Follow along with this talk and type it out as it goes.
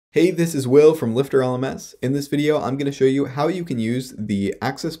Hey, this is Will from LifterLMS. In this video, I'm going to show you how you can use the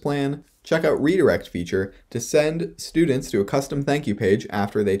Access Plan Checkout Redirect feature to send students to a custom thank you page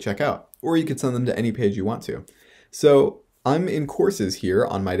after they check out, or you could send them to any page you want to. So I'm in courses here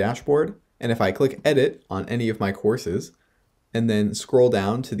on my dashboard, and if I click Edit on any of my courses, and then scroll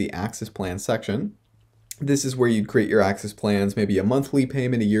down to the Access Plan section, this is where you'd create your access plans, maybe a monthly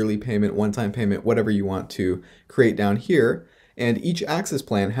payment, a yearly payment, one-time payment, whatever you want to create down here. And each access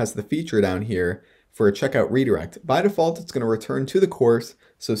plan has the feature down here for a checkout redirect. By default, it's going to return to the course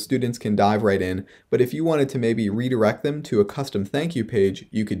so students can dive right in. But if you wanted to maybe redirect them to a custom thank you page,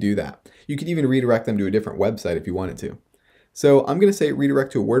 you could do that. You could even redirect them to a different website if you wanted to. So I'm going to say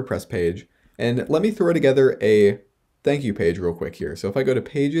redirect to a WordPress page. And let me throw together a thank you page real quick here. So if I go to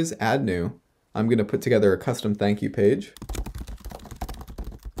Pages, Add New, I'm going to put together a custom thank you page.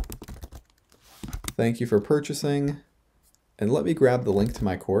 Thank you for purchasing. And let me grab the link to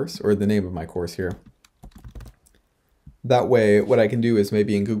my course, or the name of my course here. That way, what I can do is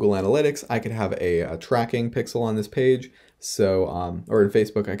maybe in Google Analytics, I could have a tracking pixel on this page. So, or in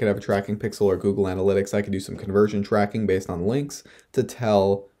Facebook, I could have a tracking pixel, or Google Analytics, I could do some conversion tracking based on links to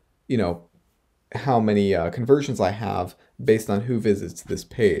tell, how many conversions I have based on who visits this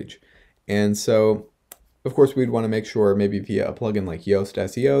page. And so, of course, we'd want to make sure maybe via a plugin like Yoast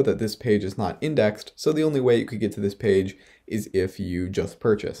SEO that this page is not indexed. So the only way you could get to this page is if you just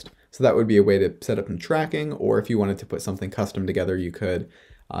purchased. So that would be a way to set up some tracking, or if you wanted to put something custom together, you could.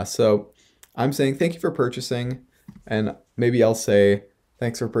 So I'm saying thank you for purchasing, and maybe I'll say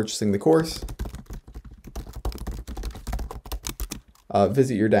thanks for purchasing the course.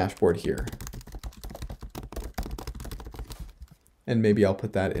 Visit your dashboard here. And maybe I'll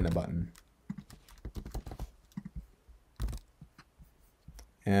put that in a button.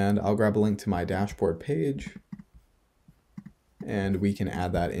 And I'll grab a link to my dashboard page, and we can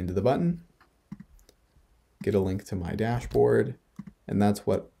add that into the button. Get a link to my dashboard, and that's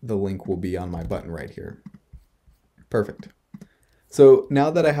what the link will be on my button right here. Perfect. So now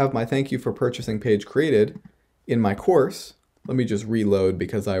that I have my thank you for purchasing page created in my course, let me just reload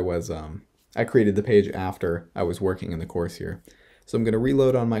because I created the page after I was working in the course here. So I'm going to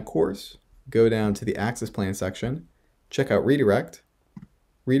reload on my course, go down to the Access Plan section, Checkout Redirect,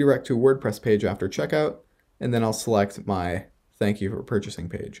 redirect to a WordPress page after checkout, and then I'll select my thank you for purchasing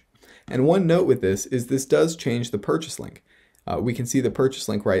page. And one note with this is this does change the purchase link. We can see the purchase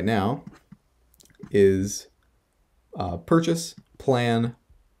link right now is purchase plan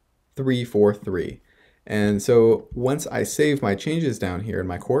 343. And so once I save my changes down here in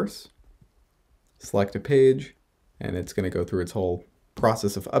my course, select a page, and it's going to go through its whole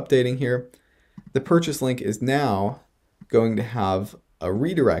process of updating here. The purchase link is now going to have a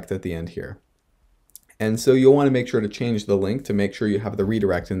redirect at the end here. And so you'll want to make sure to change the link to make sure you have the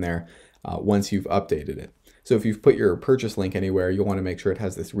redirect in there once you've updated it. So if you've put your purchase link anywhere, you'll want to make sure it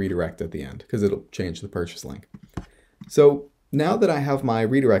has this redirect at the end because it'll change the purchase link. So now that I have my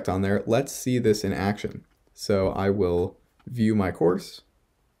redirect on there, let's see this in action. So I will view my course,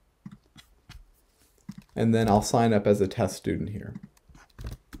 and then I'll sign up as a test student here.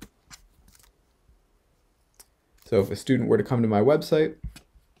 So if a student were to come to my website,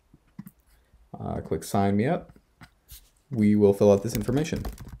 click sign me up, we will fill out this information.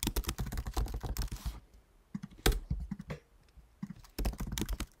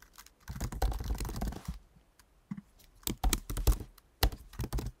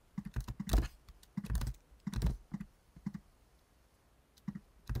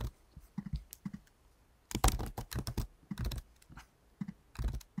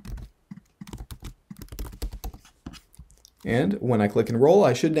 And when I click enroll,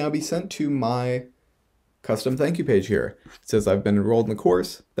 I should now be sent to my custom thank you page here. It says I've been enrolled in the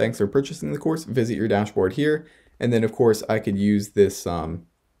course. Thanks for purchasing the course. Visit your dashboard here. And then of course I could use this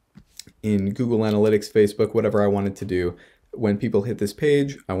in Google Analytics, Facebook, whatever I wanted to do. When people hit this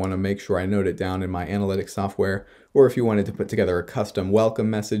page, I want to make sure I note it down in my analytics software. Or if you wanted to put together a custom welcome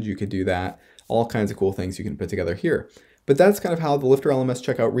message, you could do that. All kinds of cool things you can put together here. But that's kind of how the LifterLMS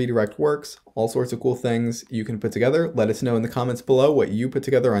Checkout Redirect works. All sorts of cool things you can put together. Let us know in the comments below what you put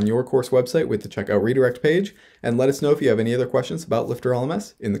together on your course website with the Checkout Redirect page. And let us know if you have any other questions about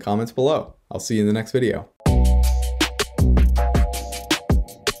LifterLMS in the comments below. I'll see you in the next video.